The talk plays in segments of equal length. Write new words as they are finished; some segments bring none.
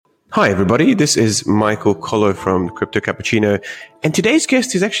Hi, everybody. This is Michael Collo from Crypto Cappuccino. And today's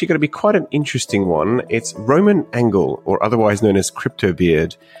guest is actually going to be quite an interesting one. It's Roman Engel, or otherwise known as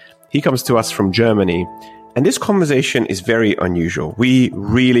Cryptobeard. He comes to us from Germany. And this conversation is very unusual. We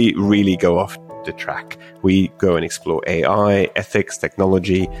really go off the track. We go and explore AI, ethics,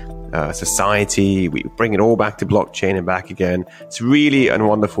 technology, society. We bring it all back to blockchain and back again. It's really a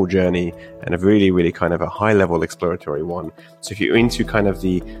wonderful journey and a really kind of a high-level exploratory one. So if you're into kind of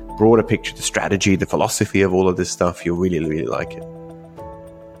the broader picture, the strategy, the philosophy of all of this stuff, you'll really like it.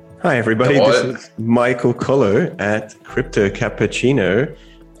 Hi, everybody. This is Michael Collo at Crypto Cappuccino.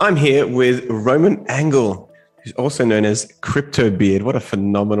 I'm here with Roman Engel, who's also known as Cryptobeard. What a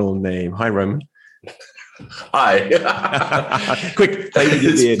phenomenal name. Hi, Roman. Hi. Quick, play with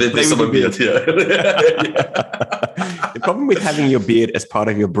your beard. Play with your beard. The problem with having your beard as part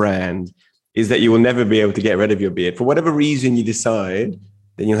of your brand is that you will never be able to get rid of your beard. For whatever reason you decide,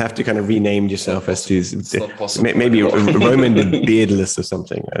 then you'll have to kind of rename yourself as to maybe Roman the Beardless or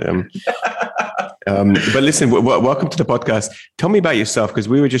something. But listen, welcome to the podcast. Tell me about yourself, because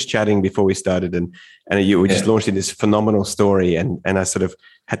we were just chatting before we started, and you were just launching this phenomenal story, and I sort of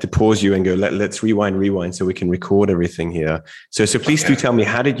had to pause you and go, let's rewind so we can record everything here. So please do tell me,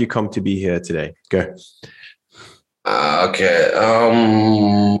 how did you come to be here today? Go. Okay.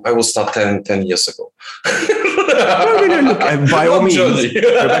 I will start 10 years ago. No. Look, by all means,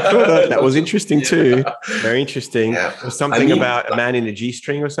 go back further. That was interesting too. Very interesting. Yeah. Something about a man in a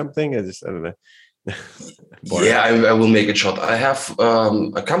G-string or something. I don't know. I will make it short. I have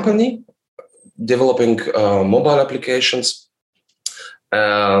a company developing mobile applications.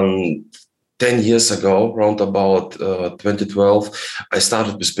 10 years ago, around about 2012, I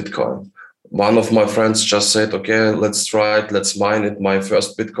started with Bitcoin. One of my friends just said, okay, let's try it. Let's mine it. My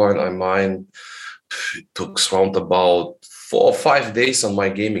first Bitcoin I mined, it took around about 4 or 5 days on my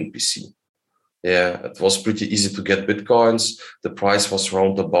gaming PC. Yeah, it was pretty easy to get Bitcoins. The price was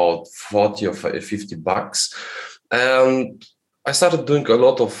around about 40 or 50 bucks. And I started doing a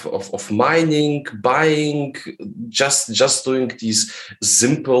lot of mining, buying, just doing these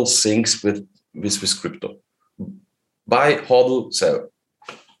simple things with crypto. Buy, hodl, sell.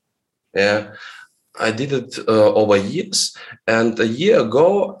 Yeah, I did it over years. And a year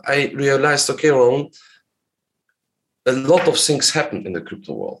ago, I realized, okay, Ron, a lot of things happen in the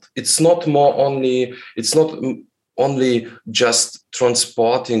crypto world. It's not only just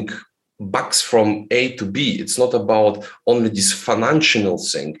transporting bucks from A to B. It's not about only this financial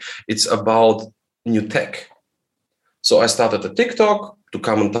thing. It's about new tech. So I started a TikTok to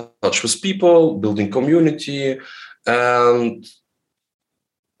come in touch with people, building community. And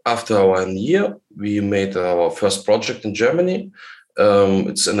after 1 year, we made our first project in Germany.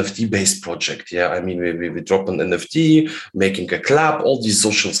 It's an NFT-based project. Yeah, I mean, we drop an NFT, making a club, all these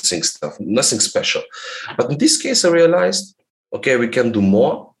social things stuff, nothing special. But in this case, I realized, okay, we can do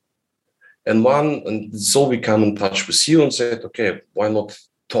more. And so we come in touch with you and said, okay, why not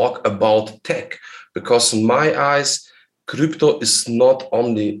talk about tech? Because in my eyes, crypto is not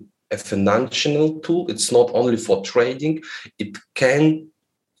only a financial tool. It's not only for trading. It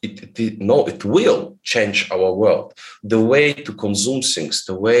will change our world, the way to consume things,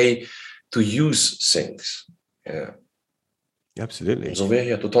 the way to use things. Yeah, absolutely. So we're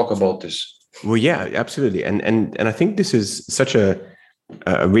here to talk about this. Well, yeah, absolutely. And I think this is such a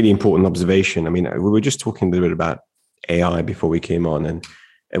really important observation. I mean, we were just talking a little bit about AI before we came on. And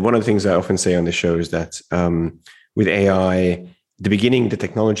one of the things I often say on the show is that with AI, the beginning the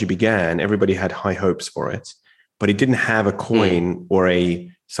technology began, everybody had high hopes for it, but it didn't have a coin or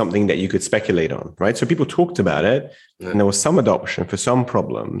something that you could speculate on, right? So people talked about it, and there was some adoption for some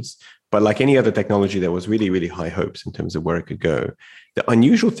problems, but like any other technology, there was really high hopes in terms of where it could go. The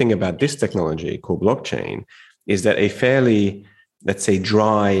unusual thing about this technology called blockchain is that a fairly, let's say,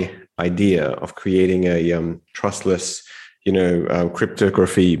 dry idea of creating a trustless,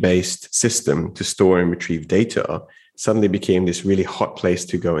 cryptography-based system to store and retrieve data suddenly became this really hot place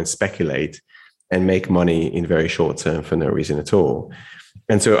to go and speculate and make money in very short term for no reason at all.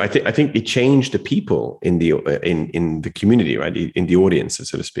 And so I think it changed the people in the community, right, in the audience,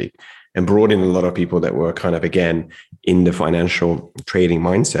 so to speak, and brought in a lot of people that were kind of, again, in the financial trading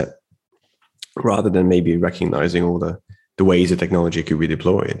mindset, rather than maybe recognizing all the ways the technology could be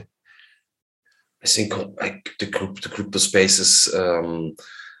deployed. I think the crypto space is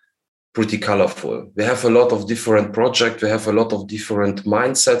pretty colorful. We have a lot of different projects. We have a lot of different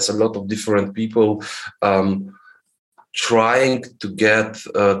mindsets, a lot of different people trying to get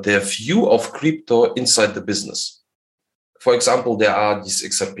their view of crypto inside the business. for example, there are this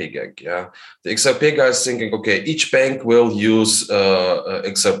XRP gang. Yeah, the XRP guy is thinking, okay, each bank will use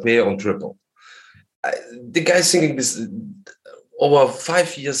XRP on Triple. The guy's thinking this over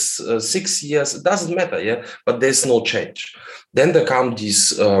 5 years, 6 years, it doesn't matter, yeah, but there's no change. Then there come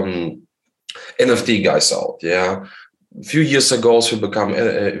these NFT guys out, yeah. A few years ago,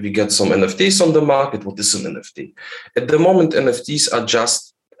 we get some NFTs on the market. What is an NFT? At the moment, NFTs are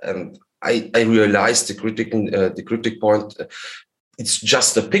just, and I realized the critic point, it's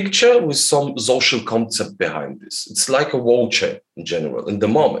just a picture with some social concept behind this. It's like a wall chain in general, in the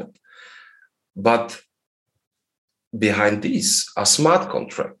moment. But behind these are smart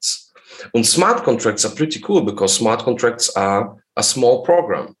contracts. And smart contracts are pretty cool because smart contracts are a small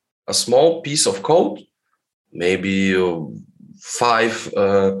program, a small piece of code, maybe five,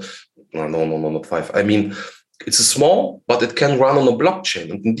 not five. I mean, it's a small, but it can run on a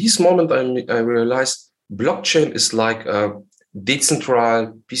blockchain. And in this moment, I realized blockchain is like a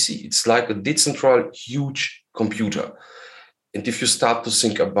decentralized PC. It's like a decentralized huge computer. And if you start to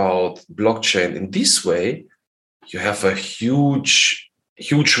think about blockchain in this way, you have a huge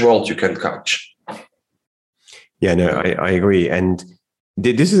world you can catch. Yeah, no, I agree. And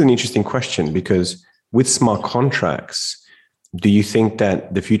this is an interesting question because with smart contracts, do you think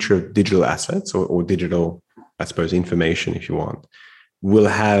that the future of digital assets or digital, I suppose, information, if you want, will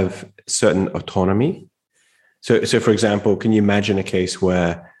have certain autonomy? So for example, can you imagine a case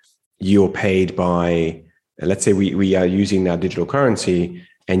where you're paid by, let's say we are using now digital currency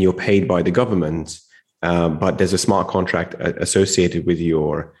and you're paid by the government, but there's a smart contract associated with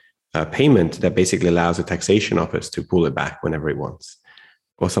your payment that basically allows the taxation office to pull it back whenever it wants,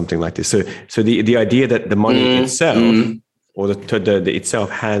 or something like this. So the idea that the money itself or the itself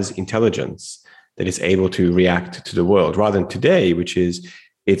has intelligence that is able to react to the world, rather than today, which is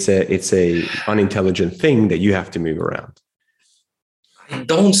it's a unintelligent thing that you have to move around. I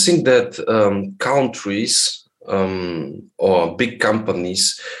don't think that countries or big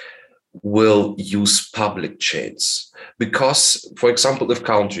companies will use public chains because, for example, if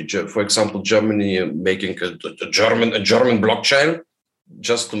country, for example, Germany making a German blockchain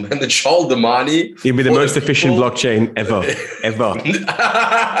just to manage all the money. It'll be the most efficient blockchain ever.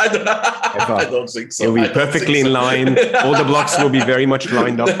 I don't think so. It'll be perfectly in line. All the blocks will be very much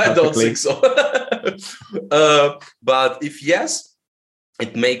lined up perfectly. I don't think so. But if yes,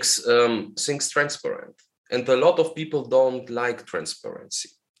 it makes things transparent. And a lot of people don't like transparency.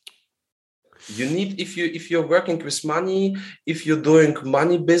 You need, if you're working with money, if you're doing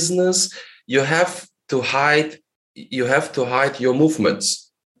money business, you have to hide your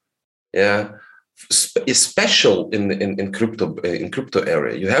movements. Yeah, especially in crypto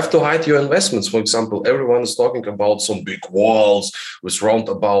area, you have to hide your investments. For example, everyone is talking about some big walls with round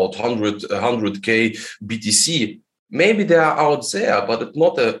about 100k BTC. Maybe they are out there, but it's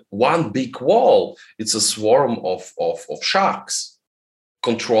not a one big wall. It's a swarm of sharks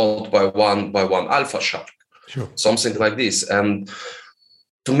controlled by one alpha shark. Sure. Something like this. And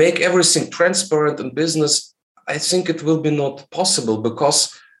to make everything transparent in business, I think it will be not possible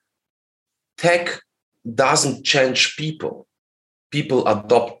because tech doesn't change people. People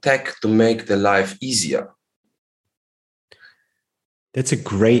adopt tech to make their life easier. That's a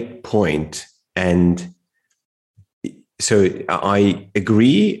great point. And so I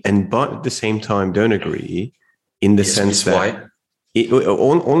agree, but at the same time don't agree in the sense that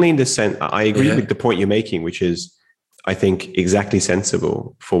only in the sense I agree with the point you're making, which is I think exactly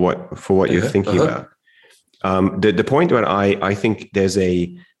sensible for what you're thinking about. The point where I think there's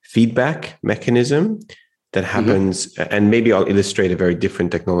a feedback mechanism that happens, and maybe I'll illustrate a very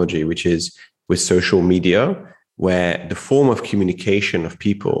different technology, which is with social media, where the form of communication of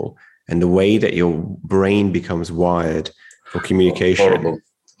people and the way that your brain becomes wired for communication.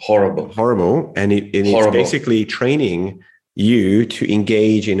 Horrible. And it's basically training you to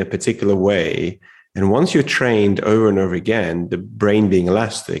engage in a particular way. And once you're trained over and over again, the brain being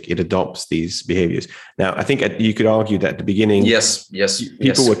elastic, it adopts these behaviors. Now, I think you could argue that at the beginning,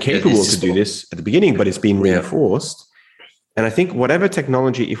 people were capable to do this at the beginning, but it's been reinforced. And I think whatever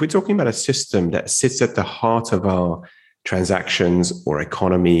technology, if we're talking about a system that sits at the heart of our transactions or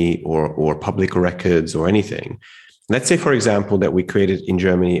economy or public records or anything, let's say, for example, that we created in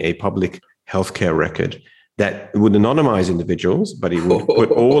Germany a public healthcare record that would anonymize individuals, but it would put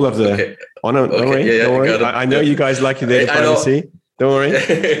all of the... Don't worry. I know you guys like your data privacy. Don't worry.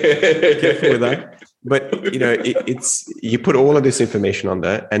 Careful with that. But it's you put all of this information on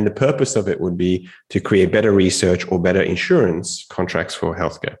there, and the purpose of it would be to create better research or better insurance contracts for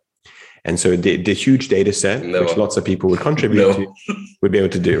healthcare. And so the huge data set, which lots of people would contribute to, would be able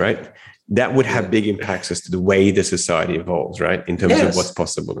to do, right? that would have big impacts as to the way the society evolves, right? In terms of what's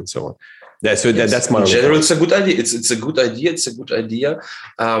possible and so on. That's my. In general, it's a good idea. It's a good idea. It's a good idea.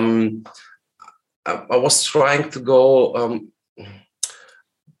 I was trying to go.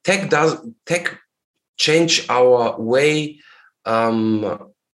 Tech change our way to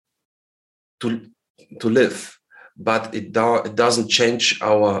live, but it doesn't change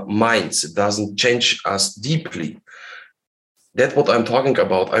our minds. It doesn't change us deeply. That's what I'm talking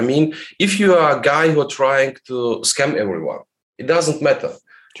about. I mean, if you are a guy who are trying to scam everyone, it doesn't matter.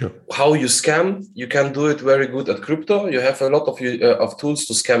 Sure. How you scam, you can do it very good at crypto. You have a lot of tools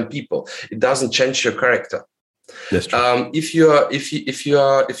to scam people. It doesn't change your character. That's true. If you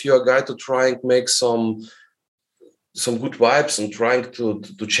are a guy to try and make some good vibes and trying to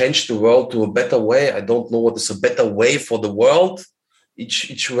change the world to a better way, I don't know what is a better way for the world.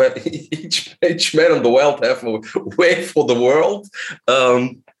 Each man in the world have a way for the world,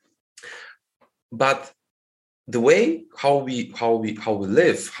 but the way how we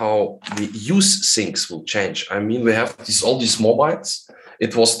live, how we use things will change. I mean, we have all these mobiles.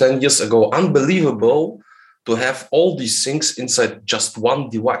 It was 10 years ago unbelievable to have all these things inside just one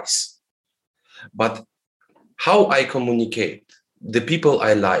device. But how I communicate, the people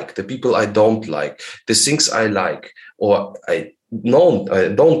I like, the people I don't like, the things I like or I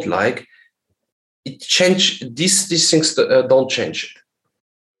don't like, it change. These things don't change it.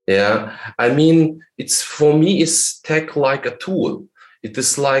 Yeah, I mean, for me, it's tech like a tool. It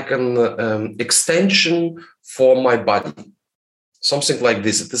is like an extension for my body, something like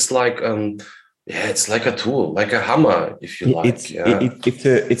this. It is like it's like a tool, like a hammer, if you like.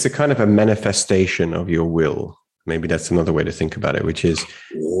 It's a kind of a manifestation of your will. Maybe that's another way to think about it, which is,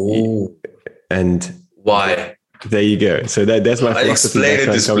 and why? There you go. So that's my philosophy. Explain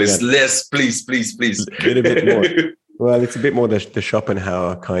it, please. A bit more. Well, it's a bit more the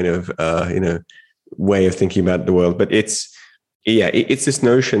Schopenhauer kind of way of thinking about the world, but it's this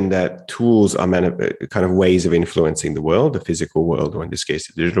notion that tools are kind of ways of influencing the world, the physical world, or in this case,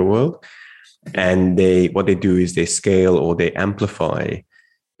 the digital world. And what they do is they scale or they amplify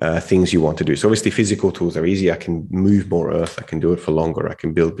things you want to do. So obviously, physical tools are easy. I can move more earth. I can do it for longer. I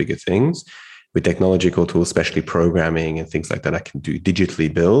can build bigger things. With technological tools, especially programming and things like that, I can do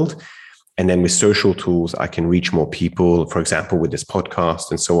digitally build. And then with social tools, I can reach more people, for example, with this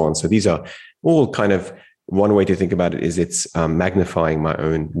podcast and so on. So these are all kind of, one way to think about it is it's magnifying my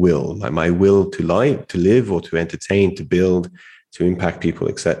own will, like my will to live or to entertain, to build, to impact people,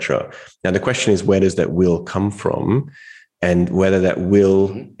 etc. Now, the question is, where does that will come from? And whether that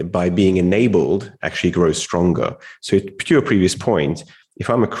will, by being enabled, actually grows stronger. So to your previous point, if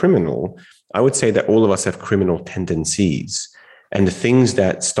I'm a criminal, I would say that all of us have criminal tendencies. And the things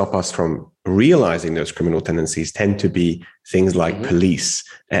that stop us from realizing those criminal tendencies tend to be things like police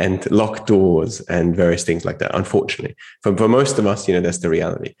and locked doors and various things like that, unfortunately. For most of us, that's the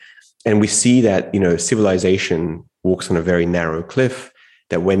reality. And we see that, civilization walks on a very narrow cliff,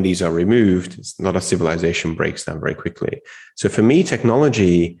 that when these are removed, it's not a civilization breaks down very quickly. So for me,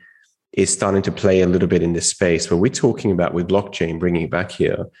 technology is starting to play a little bit in this space where we're talking about, with blockchain, bringing it back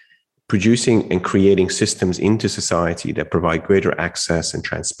here, producing and creating systems into society that provide greater access and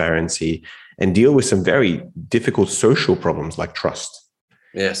transparency and deal with some very difficult social problems like trust.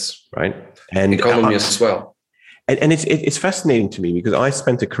 Yes. Right. And economy as well. And it's fascinating to me because I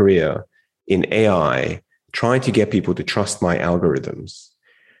spent a career in AI trying to get people to trust my algorithms.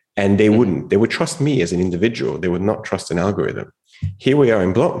 And they wouldn't. They would trust me as an individual. They would not trust an algorithm. Here we are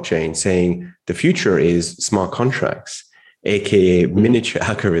in blockchain saying the future is smart contracts, aka miniature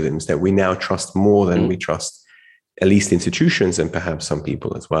algorithms that we now trust more than we trust at least institutions and perhaps some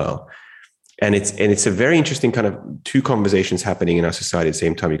people as well. And it's a very interesting kind of two conversations happening in our society at the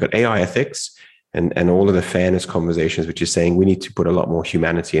same time. You've got AI ethics and all of the fairness conversations, which is saying we need to put a lot more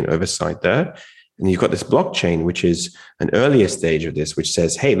humanity and oversight there. And you've got this blockchain, which is an earlier stage of this, which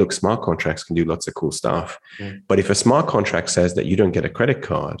says, hey, look, smart contracts can do lots of cool stuff. But if a smart contract says that you don't get a credit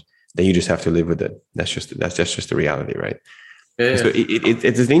card, then you just have to live with it. That's just the reality, right? Yeah. So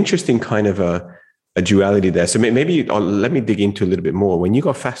it's an interesting kind of a duality there. So maybe let me dig into a little bit more. When you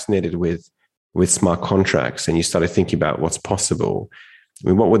got fascinated with smart contracts and you started thinking about what's possible, I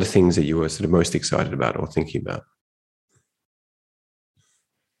mean, what were the things that you were sort of most excited about or thinking about?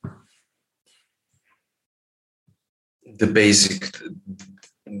 The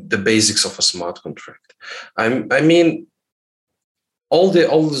basics of a smart contract. I mean, all the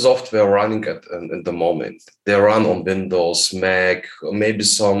software running at the moment, they run on Windows, Mac, or maybe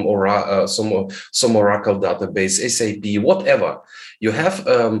some Oracle database, SAP, whatever. You have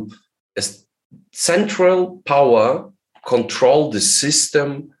a central power control the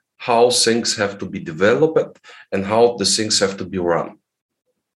system how things have to be developed and how the things have to be run.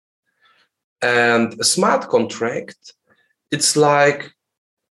 And a smart contract, it's like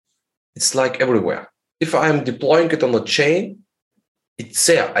everywhere. If I'm deploying it on a chain, it's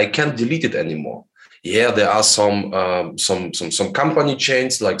there. I can't delete it anymore. Yeah, there are some company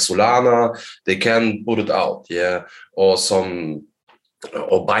chains like Solana. They can put it out. Yeah, or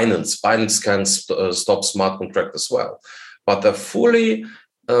Binance. Binance can stop smart contract as well. But a fully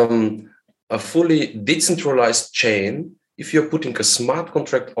decentralized chain, if you're putting a smart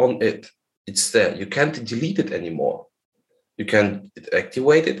contract on it, it's there. You can't delete it anymore. You can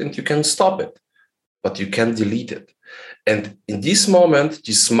activate it and you can stop it, but you can delete it. And in this moment,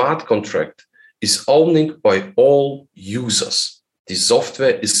 the smart contract is owned by all users. The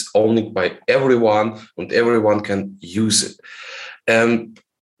software is owned by everyone and everyone can use it. And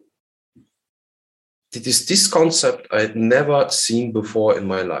it is this concept I'd never seen before in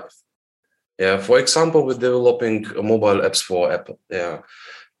my life. Yeah, for example, we're developing mobile apps for Apple. Yeah.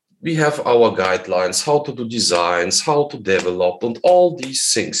 We have our guidelines, how to do designs, how to develop, and all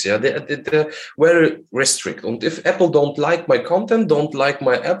these things. Yeah, they're very restricted. And if Apple don't like my content, don't like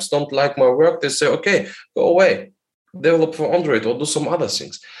my apps, don't like my work, they say, okay, go away, develop for Android or do some other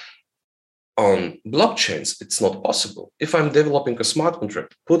things. On blockchains, it's not possible. If I'm developing a smart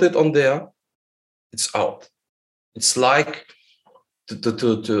contract, put it on there, it's out. It's like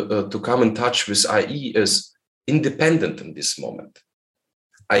to come in touch with IE is independent in this moment.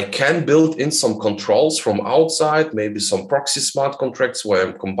 I can build in some controls from outside, maybe some proxy smart contracts where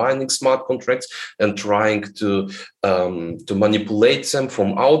I'm combining smart contracts and trying to manipulate them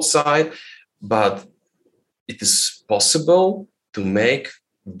from outside. But it is possible to make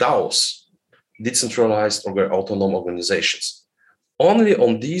DAOs, decentralized or autonomous organizations, only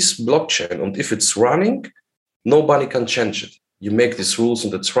on this blockchain. And if it's running, nobody can change it. You make these rules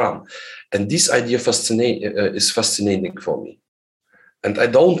and it's run. And this idea is fascinating for me. And I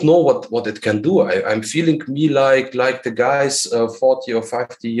don't know what it can do. I'm feeling me like the guys 40 or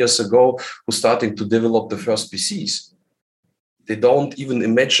 50 years ago who started to develop the first PCs. They don't even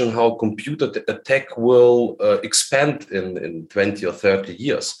imagine how computer tech will expand in 20 or 30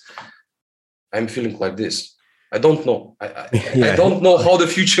 years. I'm feeling like this. I don't know. I don't know how the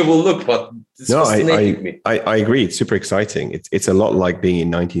future will look, but it's fascinating me. I agree. It's super exciting. It's a lot like being in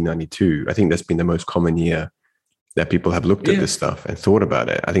 1992. I think that's been the most common year that people have looked at this stuff and thought about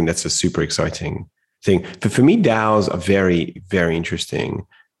it. I think that's a super exciting thing. For me, DAOs are very, very interesting,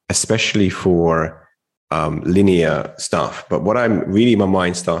 especially for linear stuff. But what my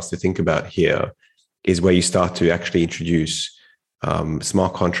mind starts to think about here is where you start to actually introduce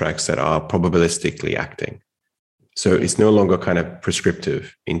smart contracts that are probabilistically acting. So it's no longer kind of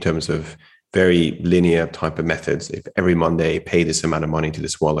prescriptive in terms of very linear type of methods. If every Monday pay this amount of money to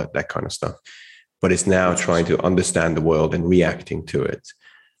this wallet, that kind of stuff. But it's now trying to understand the world and reacting to it.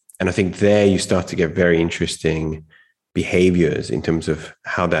 And I think there you start to get very interesting behaviors in terms of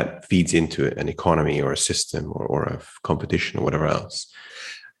how that feeds into an economy or a system or a competition or whatever else.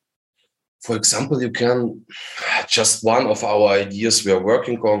 For example, you can, just one of our ideas we are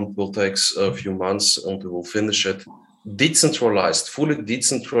working on will take a few months and we will finish it. Fully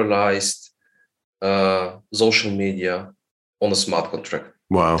decentralized social media on a smart contract.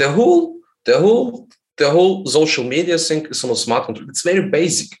 Wow. The whole social media thing is on a smart contract. It's very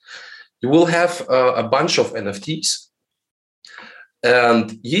basic. You will have a bunch of NFTs,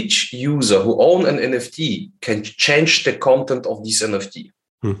 and each user who owns an NFT can change the content of this NFT.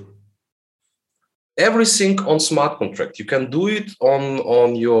 Everything on smart contract. You can do it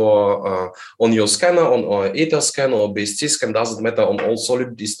on your scanner, on Ether scan or BSC scan, doesn't matter, on all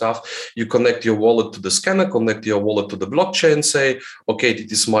Solidity stuff. You connect your wallet to the scanner, connect your wallet to the blockchain, say, okay,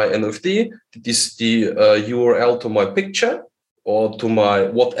 this is my NFT, this is the URL to my picture or to my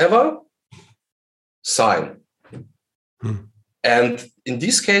whatever, sign. And in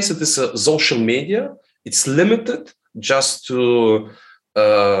this case, it is a social media. It's limited just to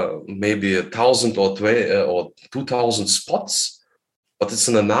maybe 1,000 or 2,000 spots, but it's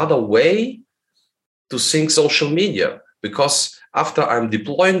in another way to think social media, because after I'm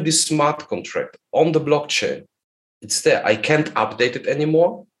deploying this smart contract on the blockchain, it's there. I can't update it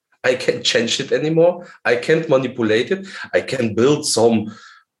anymore. I can't change it anymore. I can't manipulate it. I can build some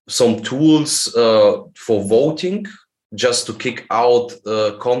tools for voting just to kick out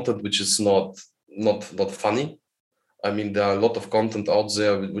content which is not funny. I mean, there are a lot of content out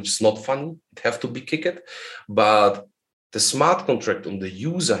there which is not funny. It have to be kicked. But the smart contract and the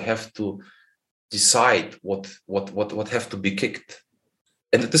user have to decide what have to be kicked.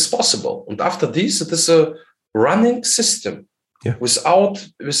 And it is possible. And after this, it is a running system. without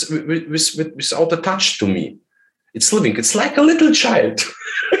a touch to me. It's living. It's like a little child.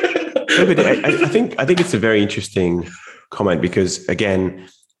 But I think it's a very interesting comment because, again,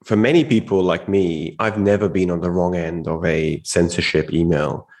 for many people like me, I've never been on the wrong end of a censorship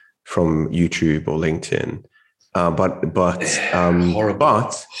email from YouTube or LinkedIn. Horrible.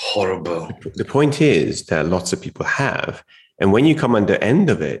 The point is that lots of people have, and when you come on the end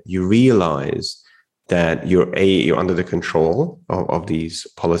of it, you realize that you're under the control of these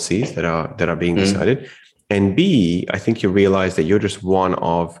policies that are being decided, and B, I think you realize that you're just one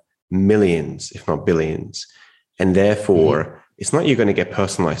of millions, if not billions, and therefore it's not you're going to get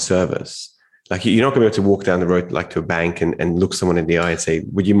personalized service. Like you're not going to be able to walk down the road like to a bank and look someone in the eye and say,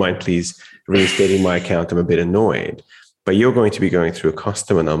 "Would you mind please reinstating my account? I'm a bit annoyed." But you're going to be going through a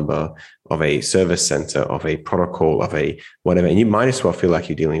customer number of a service center, of a protocol, of a whatever, and you might as well feel like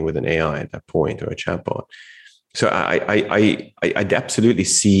you're dealing with an AI at that point or a chatbot. So I absolutely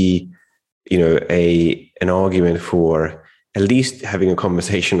see, an argument for at least having a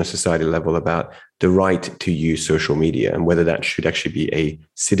conversation on a society level about the right to use social media and whether that should actually be a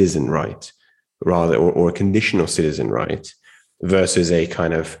citizen right rather, or a conditional citizen right versus a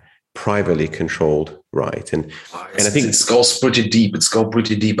kind of privately controlled right. And I think it goes pretty deep.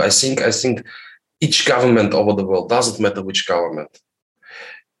 I think each government over the world, doesn't matter which government,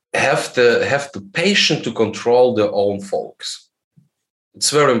 have the patience to control their own folks. It's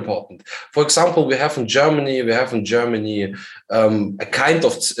very important. For example, we have in Germany a kind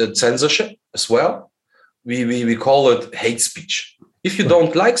of censorship as well. We call it hate speech. If you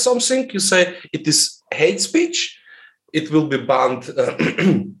don't like something, you say it is hate speech. It will be banned.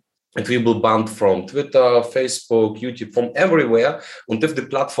 It will be banned from Twitter, Facebook, YouTube, from everywhere. And if the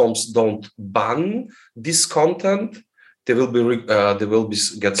platforms don't ban this content, there will be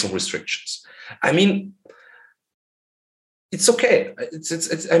get some restrictions. I mean, it's okay.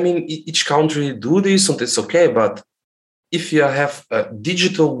 I mean, each country do this, and it's okay. But if you have a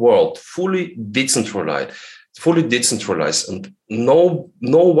digital world fully decentralized, and no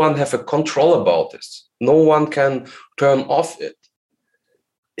one have a control about this, no one can turn off it.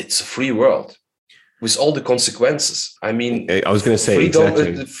 It's a free world with all the consequences. I mean, I was going to say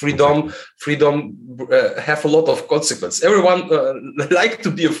freedom have a lot of consequences. Everyone like to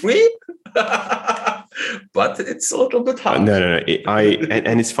be free, but it's a little bit hard. No.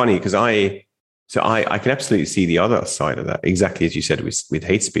 And it's funny because I can absolutely see the other side of that, exactly as you said with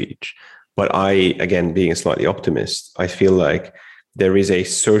hate speech. But I, again, being a slightly optimist, I feel like there is a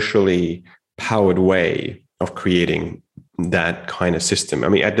socially powered way of creating that kind of system. I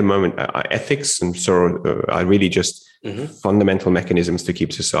mean, at the moment, ethics and so are really just fundamental mechanisms to keep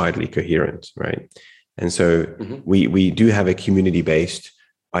societally coherent, right? And so we do have a community-based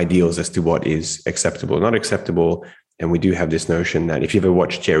ideals as to what is acceptable, not acceptable. And we do have this notion that if you ever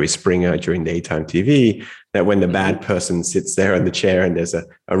watch Jerry Springer during daytime TV, that when the bad person sits there in the chair and there's a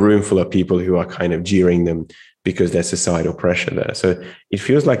room full of people who are kind of jeering them because there's societal pressure there. So it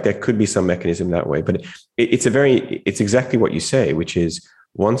feels like there could be some mechanism that way, but it's exactly what you say, which is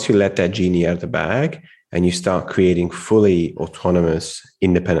once you let that genie out of the bag and you start creating fully autonomous,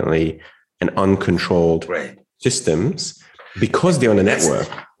 independently and uncontrolled systems because they're on a network,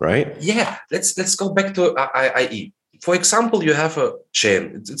 right? Yeah, let's go back to IE. For example, you have a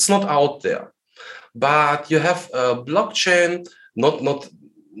chain. It's not out there, but you have a blockchain. Don't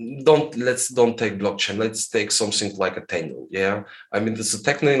take blockchain. Let's take something like a Tangle. Yeah, I mean, this is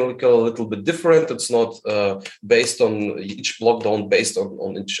technically a little bit different. It's not based on each block, based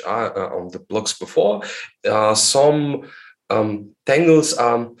on the blocks before. Some tangles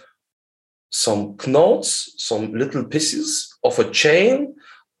are some nodes, some little pieces of a chain,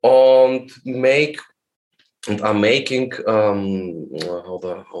 and are making how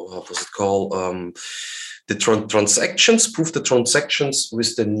does it call the transactions, prove the transactions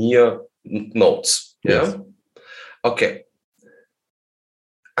with the near nodes. Yeah. Yes. Okay.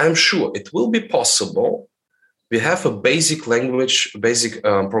 I'm sure it will be possible. We have a basic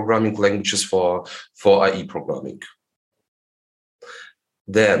programming languages for IE programming.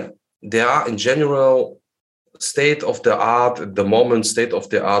 Then there are in general state of the art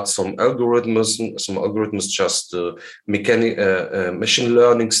some algorithms just machine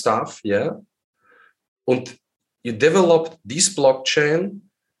learning stuff, yeah. And you develop this blockchain,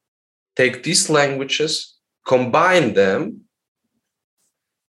 take these languages, combine them,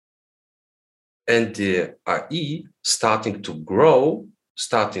 and the IE starting to grow,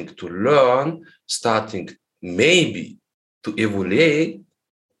 starting to learn, starting maybe to evaluate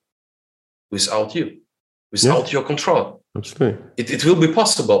without your control. Absolutely. It will be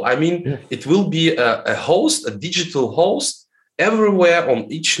possible. I mean, It will be a digital host, everywhere on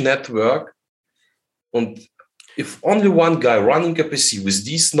each network. And if only one guy running a PC with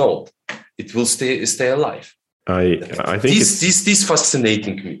this node, it will stay alive. I think this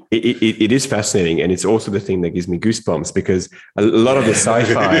fascinating me. It is fascinating, and it's also the thing that gives me goosebumps, because a lot of the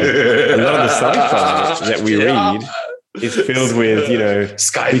sci-fi that we read is filled with,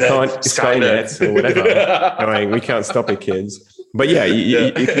 Skynet or whatever, going, we can't stop it, kids. But yeah,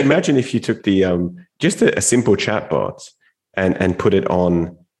 you can imagine if you took the just a simple chatbot and put it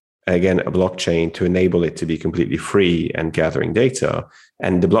on, again, a blockchain to enable it to be completely free and gathering data.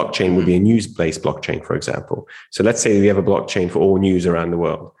 And the blockchain would be a news-based blockchain, for example. So let's say we have a blockchain for all news around the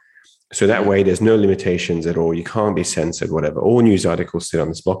world. So that way, there's no limitations at all. You can't be censored, whatever. All news articles sit on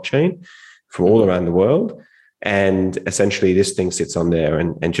this blockchain from all around the world. And essentially, this thing sits on there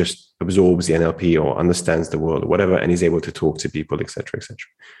and just absorbs the NLP or understands the world or whatever, and is able to talk to people, et cetera, et cetera.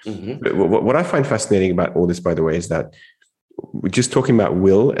 What I find fascinating about all this, by the way, is that we're just talking about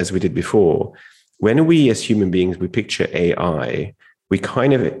will, as we did before. When we, as human beings, we picture AI, we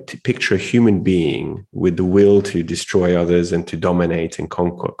kind of picture a human being with the will to destroy others and to dominate and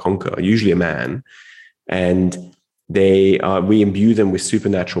conquer, usually a man. And we imbue them with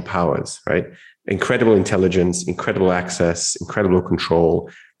supernatural powers, right? Incredible intelligence, incredible access, incredible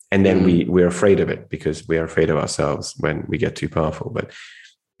control. And then we're afraid of it because we are afraid of ourselves when we get too powerful. But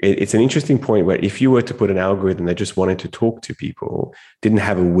it's an interesting point where if you were to put an algorithm that just wanted to talk to people, didn't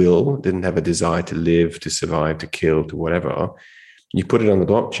have a will, didn't have a desire to live, to survive, to kill, to whatever, you put it on the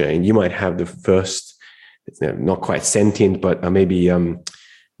blockchain, you might have the first, not quite sentient, but maybe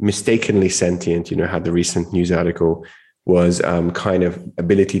mistakenly sentient, how the recent news article was, kind of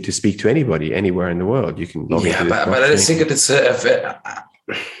ability to speak to anybody, anywhere in the world. You can log into this blockchain. But I think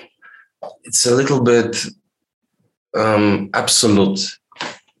it's a little bit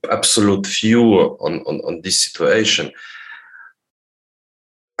absolute view on this situation.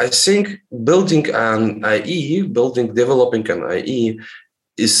 I think developing an IE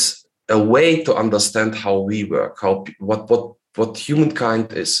is a way to understand how we work, what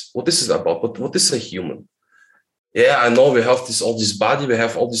humankind is, what this is about, what is a human. Yeah, I know we have all this body, we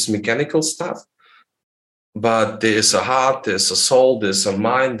have all this mechanical stuff, but there is a heart, there's a soul, there's a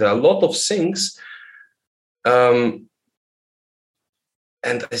mind, there are a lot of things. And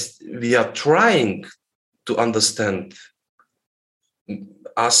we are trying to understand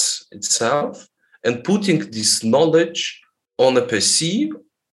us itself and putting this knowledge on a PC,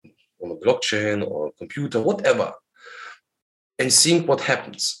 on a blockchain or a computer, whatever, and seeing what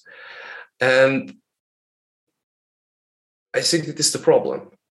happens. And I think that is the problem.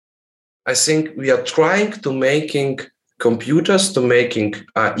 I think we are trying to making computers, to making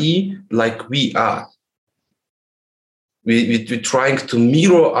AI like we are. We're trying to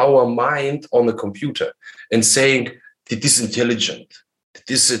mirror our mind on a computer and saying it is intelligent, it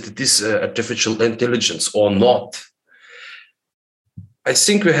is artificial intelligence or not. I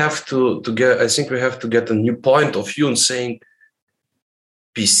think we have to get a new point of view in saying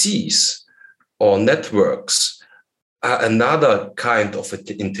PCs or networks are another kind of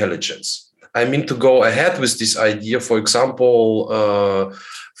intelligence. I mean, to go ahead with this idea, for example,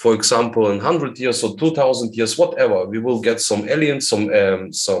 in 100 years or 2000 years, whatever, we will get some aliens, some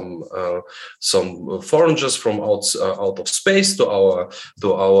foreigners from out of space to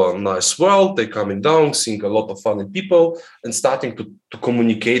our nice world. They're coming down, seeing a lot of funny people, and starting to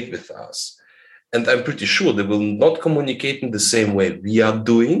communicate with us. And I'm pretty sure they will not communicate in the same way we are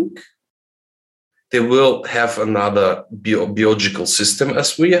doing. They will have another biological system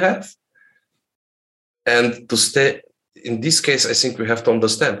as we have. And to stay in this case, I think we have to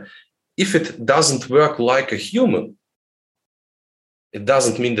understand, if it doesn't work like a human, it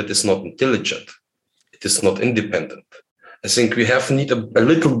doesn't mean that it's not intelligent. It is not independent. I think we need a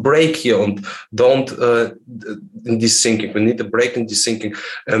little break here and don't in this thinking. We need a break in this thinking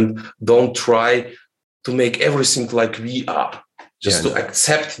and don't try to make everything like we are. Just to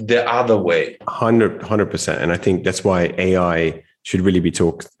accept the other way. 100%. And I think that's why AI should really be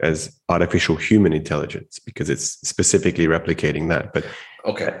talked as artificial human intelligence, because it's specifically replicating that. But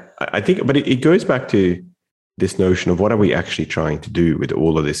okay, I think, but it goes back to this notion of what are we actually trying to do with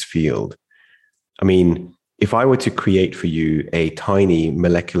all of this field? I mean, if I were to create for you a tiny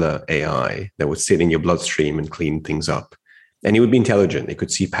molecular AI that would sit in your bloodstream and clean things up, and it would be intelligent, it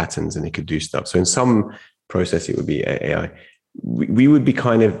could see patterns and it could do stuff. So in some process, it would be AI. We would be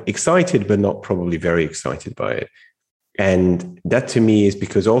kind of excited, but not probably very excited by it. And that to me is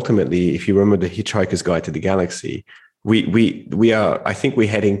because ultimately, if you remember the Hitchhiker's Guide to the Galaxy, we are, I think we're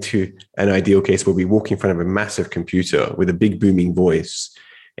heading to an ideal case where we walk in front of a massive computer with a big booming voice,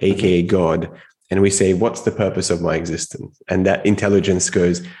 aka God, and we say, what's the purpose of my existence? And that intelligence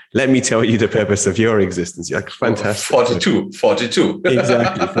goes, let me tell you the purpose of your existence. You're like, fantastic. 42.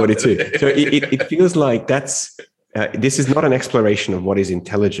 Exactly, 42. So it feels like this is not an exploration of what is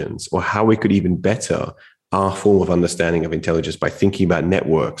intelligence or how we could even better our form of understanding of intelligence by thinking about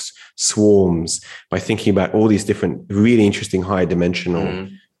networks, swarms, by thinking about all these different really interesting high dimensional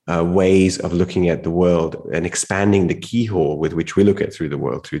ways of looking at the world and expanding the keyhole with which we look at through the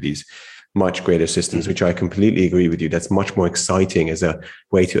world through these much greater systems, which I completely agree with you. That's much more exciting as a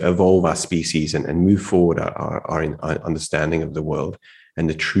way to evolve our species and move forward our understanding of the world and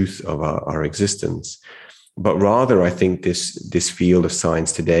the truth of our existence. But rather, I think this field of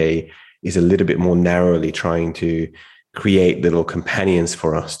science today is a little bit more narrowly trying to create little companions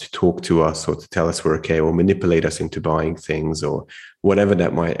for us to talk to us or to tell us we're okay or manipulate us into buying things or whatever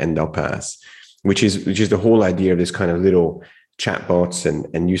that might end up as, which is the whole idea of this kind of little chatbots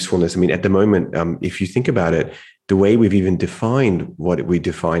and usefulness. I mean, at the moment, if you think about it, the way we've even defined what we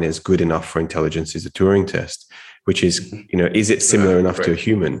define as good enough for intelligence is a Turing test, which is, is it similar enough to a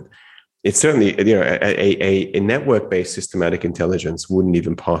human? It's certainly, a network-based systematic intelligence wouldn't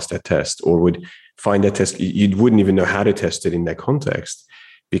even pass that test or would find that test. You wouldn't even know how to test it in that context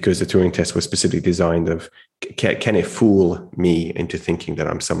because the Turing test was specifically designed of, can it fool me into thinking that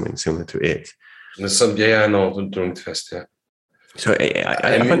I'm something similar to it? I know the Turing test, yeah. So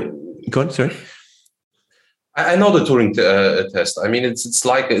go on, sorry. I know the Turing test. I mean, it's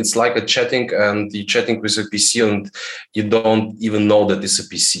like a chatting, and you're chatting with a PC, and you don't even know that it's a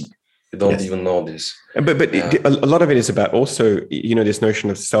PC. You don't even know this. But a lot of it is about also, this notion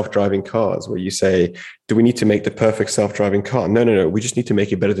of self-driving cars where you say, do we need to make the perfect self-driving car? No. We just need to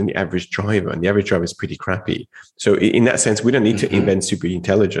make it better than the average driver. And the average driver is pretty crappy. So in that sense, we don't need to invent super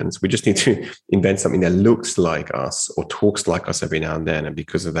intelligence. We just need to invent something that looks like us or talks like us every now and then. And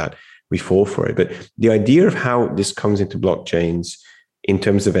because of that, we fall for it. But the idea of how this comes into blockchains in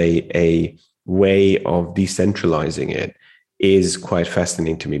terms of a way of decentralizing it is quite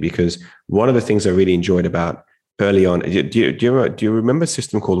fascinating to me, because one of the things I really enjoyed about early on, do you remember a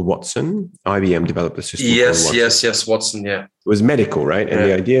system called Watson? IBM developed a system called Watson. Yes, Watson, yeah. It was medical, right? And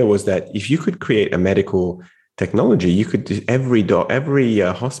the idea was that if you could create a medical technology, you could do every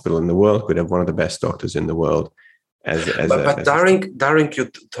hospital in the world could have one of the best doctors in the world. But Darren,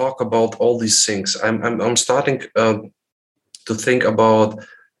 you talk about all these things. I'm starting to think about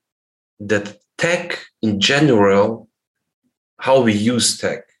that tech in general. How we use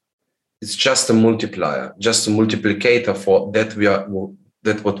tech, it's just a multiplier, just a multiplicator for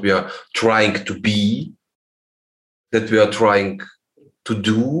what we are trying to be, that we are trying to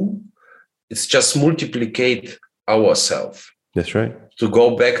do. It's just multiplicate ourselves. That's right. To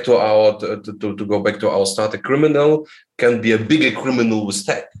go back to our start, a criminal can be a bigger criminal with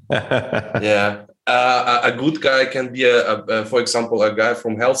tech. Yeah. A good guy can be for example, a guy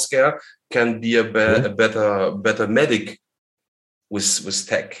from healthcare can be a better medic. With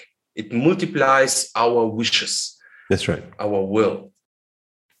tech, it multiplies our wishes. That's right. Our will.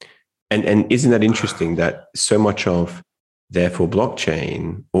 And isn't that interesting that so much of, therefore,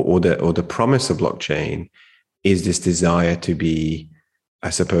 blockchain or the promise of blockchain is this desire to be, I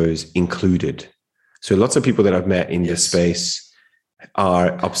suppose, included. So lots of people that I've met in this space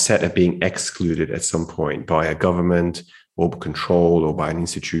are upset at being excluded at some point by a government or control or by an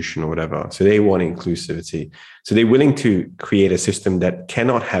institution or whatever. So they want inclusivity. So they're willing to create a system that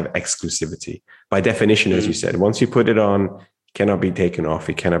cannot have exclusivity. By definition, as you said, once you put it on, it cannot be taken off,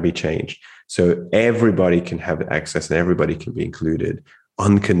 it cannot be changed. So everybody can have access and everybody can be included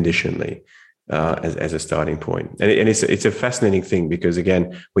unconditionally as a starting point. And it's a fascinating thing because,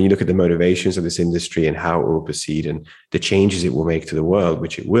 again, when you look at the motivations of this industry and how it will proceed and the changes it will make to the world,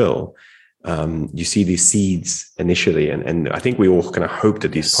 which it will, you see these seeds initially, and I think we all kind of hope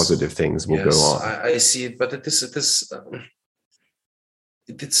that these positive things will go on. I see it, but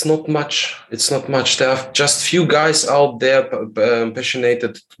it's not much. It's not much. There are just few guys out there passionate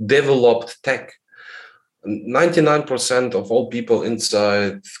to develop tech. 99% of all people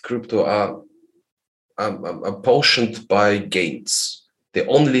inside crypto are passionate by gains. They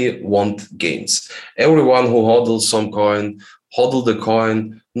only want gains. Everyone who hodls some coin, hodl the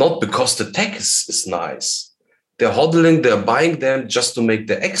coin, not because the tech is nice. They're hodling, they're buying them just to make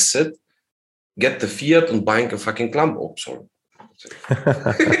the exit, get the fiat and buying a fucking Lambo. Oh, sorry. I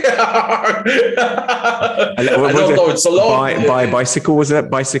don't know, it's a lot. By bicycle, was that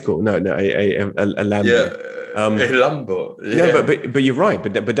bicycle? No, a Lambo. Yeah, a Lambo. Yeah, but you're right.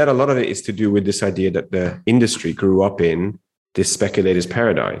 But that a lot of it is to do with this idea that the industry grew up in this speculator's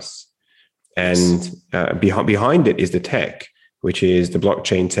paradise. And behind it is the tech. which is the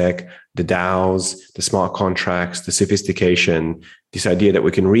blockchain tech, the DAOs, the smart contracts, the sophistication, this idea that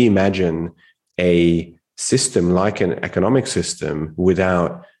we can reimagine a system like an economic system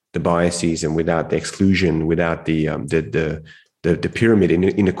without the biases and without the exclusion, without the pyramid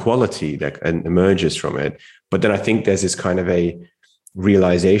inequality that emerges from it. But then I think there's this kind of a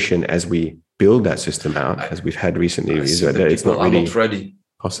realization as we build that system out, as we've had recently, is that it's not really ready.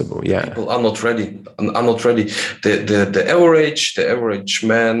 Possible. Yeah, people are not ready. The average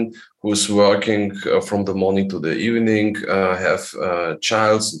man who's working from the morning to the evening, have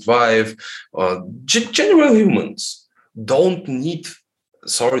child and wife, general humans don't need.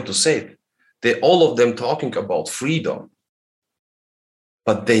 Sorry to say it, they all of them talking about freedom,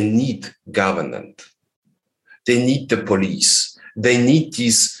 but they need government. They need the police. They need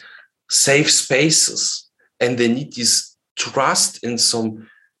these safe spaces, and they need this trust in some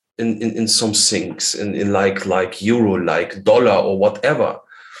things, in like euro, like dollar, or whatever.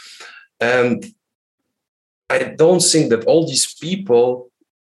 And I don't think that all these people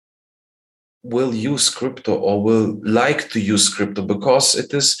will use crypto or will like to use crypto, because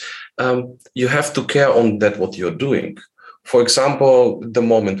it is you have to care on that what you're doing. For example, the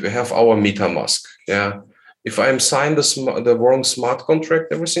moment we have our MetaMask, if I'm signed the wrong smart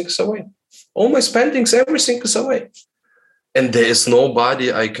contract, everything is away. All my spendings, everything is away. And there is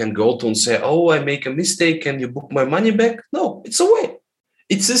nobody I can go to and say, oh, I make a mistake, can you book my money back? No, it's away.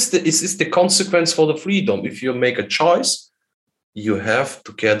 It's just the consequence for the freedom. If you make a choice, you have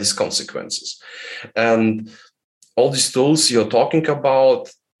to care these consequences. And all these tools you're talking about,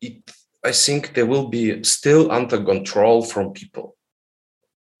 I think they will be still under control from people.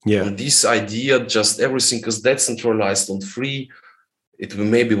 Yeah. And this idea, just everything is decentralized and free, it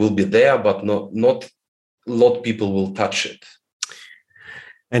will be there, but not a lot of people will touch it.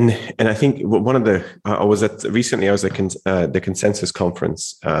 And I think one of the I was at the Consensus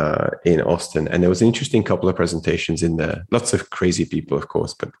conference in Austin, and there was an interesting couple of presentations in there. Lots of crazy people, of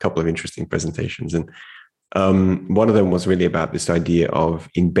course, but a couple of interesting presentations. And one of them was really about this idea of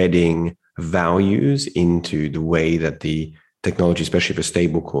embedding values into the way that the technology, especially for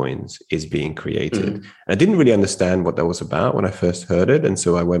stable coins, is being created. Mm. I didn't really understand what that was about when I first heard it, and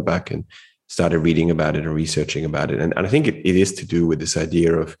so I went back and started reading about it and researching about it. And I think it is to do with this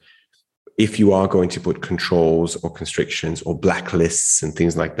idea of, if you are going to put controls or constrictions or blacklists and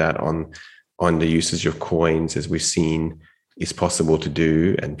things like that on the usage of coins, as we've seen is possible to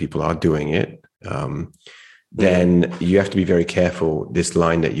do, and people are doing it, then you have to be very careful this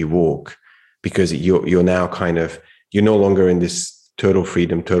line that you walk, because you're now you're no longer in this total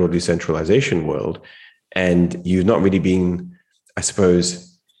freedom, total decentralization world, and you've not really been, I suppose,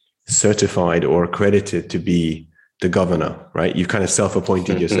 certified or accredited to be the governor, right? You've kind of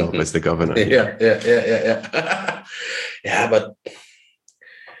self-appointed yourself as the governor. Yeah. Yeah, but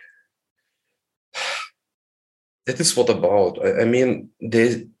that is what about. I mean,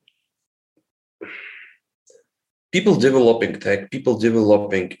 people developing tech, people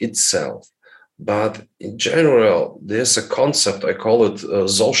developing itself. But in general, there's a concept, I call it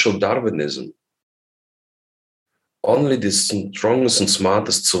social Darwinism. Only the strongest and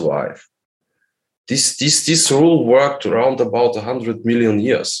smartest survive. This rule worked around about 100 million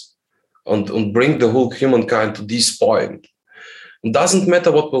years and bring the whole humankind to this point. It doesn't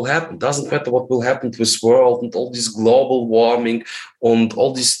matter what will happen. Doesn't matter what will happen to this world and all this global warming and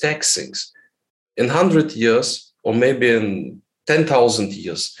all these tech things. In 100 years, or maybe in 10,000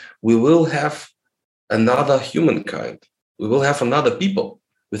 years, we will have another humankind. We will have another people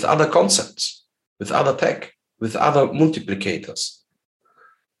with other concepts, with other tech, with other multiplicators.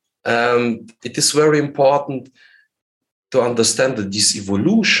 It is very important to understand that this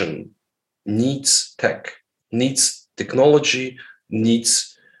evolution needs tech, needs technology,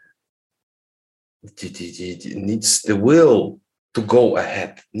 needs the will to go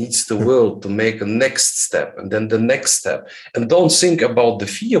ahead, needs the will to make a next step, and then the next step. And don't think about the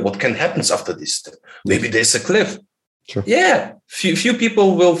fear, what can happen after this step. Maybe there's a cliff. Sure. Yeah, few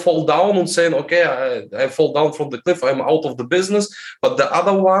people will fall down and say, okay, I fall down from the cliff, I'm out of the business. But the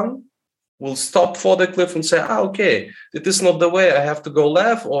other one will stop for the cliff and say, okay, it is not the way, I have to go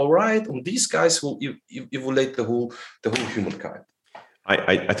left or right. And these guys will evaluate the whole humankind.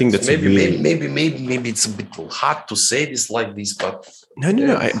 I think that's so maybe it's a bit hard to say this like this, but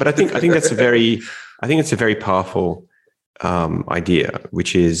no. But I think that's a very powerful idea,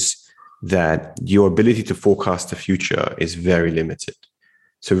 which is that your ability to forecast the future is very limited.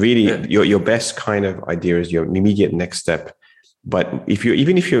 So really, your best kind of idea is your immediate next step. But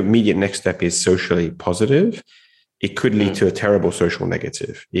even if your immediate next step is socially positive, it could lead to a terrible social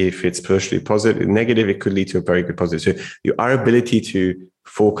negative. If it's socially positive, negative, it could lead to a very good positive. So our ability to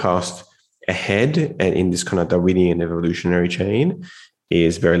forecast ahead and in this kind of Darwinian evolutionary chain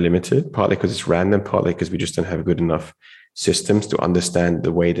is very limited, partly because it's random, partly because we just don't have good enough systems to understand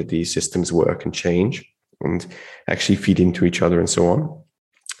the way that these systems work and change and actually feed into each other and so on.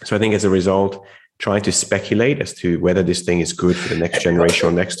 So I think as a result, trying to speculate as to whether this thing is good for the next generation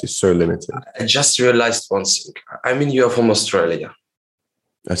or next is so limited. I just realized one thing. I mean, you are from Australia.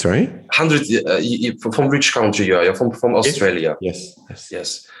 Sorry? From which country you are? You're from Australia. Yes.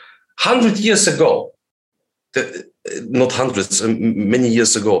 100 years ago, not hundreds, many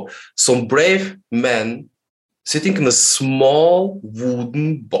years ago, some brave men sitting in a small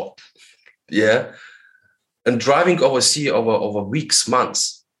wooden boat, and driving over sea over weeks,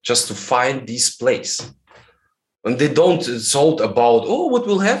 months, just to find this place. And they don't thought about, what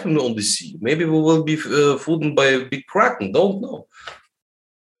will happen on the sea? Maybe we will be fooled by a big kraken, don't know.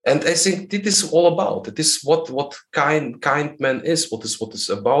 And I think this is all about. It is what kind man is, what is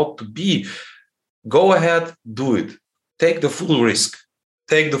about to be. Go ahead, do it. Take the full risk.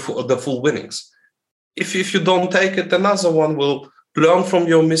 Take the full winnings. If you don't take it, another one will learn from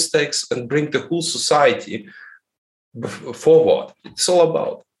your mistakes and bring the whole society forward. It's all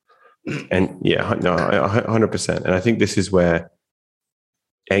about. And 100%. And I think this is where,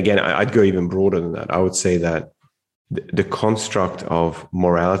 again, I'd go even broader than that. I would say that the construct of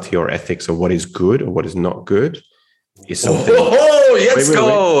morality or ethics or what is good or what is not good is something.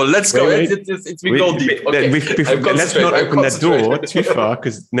 Let's go. We go deep. Okay. Let's not open that door too far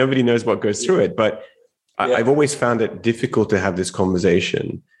because nobody knows what goes through it. But I've always found it difficult to have this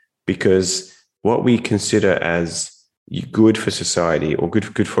conversation because what we consider as good for society or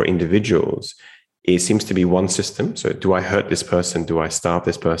good for individuals, it seems to be one system. So do I hurt this person? Do I starve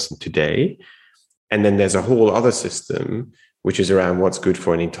this person today? And then there's a whole other system, which is around what's good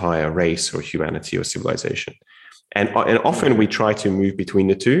for an entire race or humanity or civilization. And often we try to move between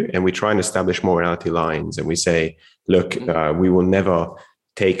the two and we try and establish morality lines. And we say, look, we will never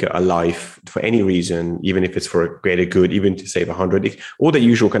take a life for any reason, even if it's for a greater good, even to save 100, all the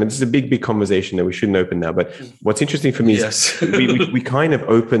usual kind of, this is a big conversation that we shouldn't open now. But what's interesting for me is we kind of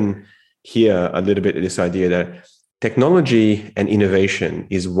open here a little bit of this idea that technology and innovation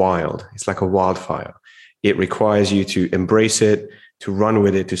is wild. It's like a wildfire. It requires you to embrace it, to run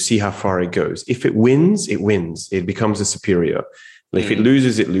with it, to see how far it goes. If it wins, it wins. It becomes a superior. If it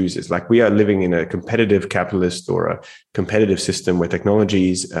loses, it loses. Like we are living in a competitive capitalist or a competitive system where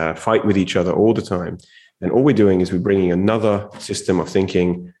technologies fight with each other all the time. And all we're doing is we're bringing another system of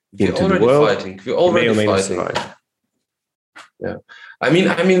thinking into the world. We're already fighting. Yeah. I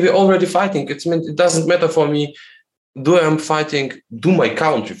mean, we're already fighting. It doesn't matter for me. Do my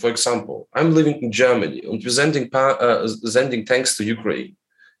country, for example. I'm living in Germany and sending tanks to Ukraine.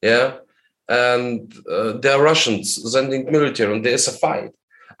 Yeah. And there are Russians sending military and there's a fight.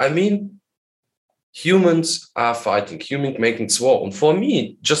 I mean, humans are fighting, humans making war. And for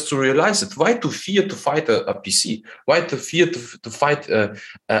me, just to realize it, why to fear to fight a PC? Why to fear to fight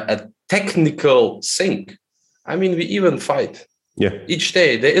a technical thing? I mean, we even fight. Yeah. Each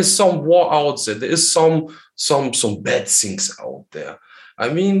day there is some war out there. There is some bad things out there. I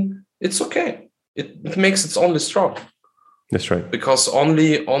mean, it's okay. It makes it only strong. That's right. Because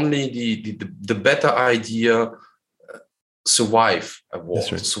only the better idea survive a war,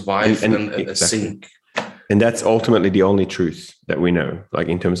 survive and sink. And that's ultimately the only truth that we know, like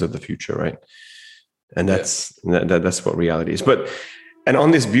in terms of the future, right? And that's what reality is. And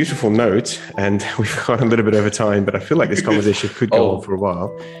on this beautiful note, and we've gone a little bit over time, but I feel like this conversation could go on for a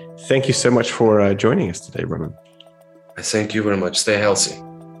while. Thank you so much for joining us today, Roman. Thank you very much. Stay healthy.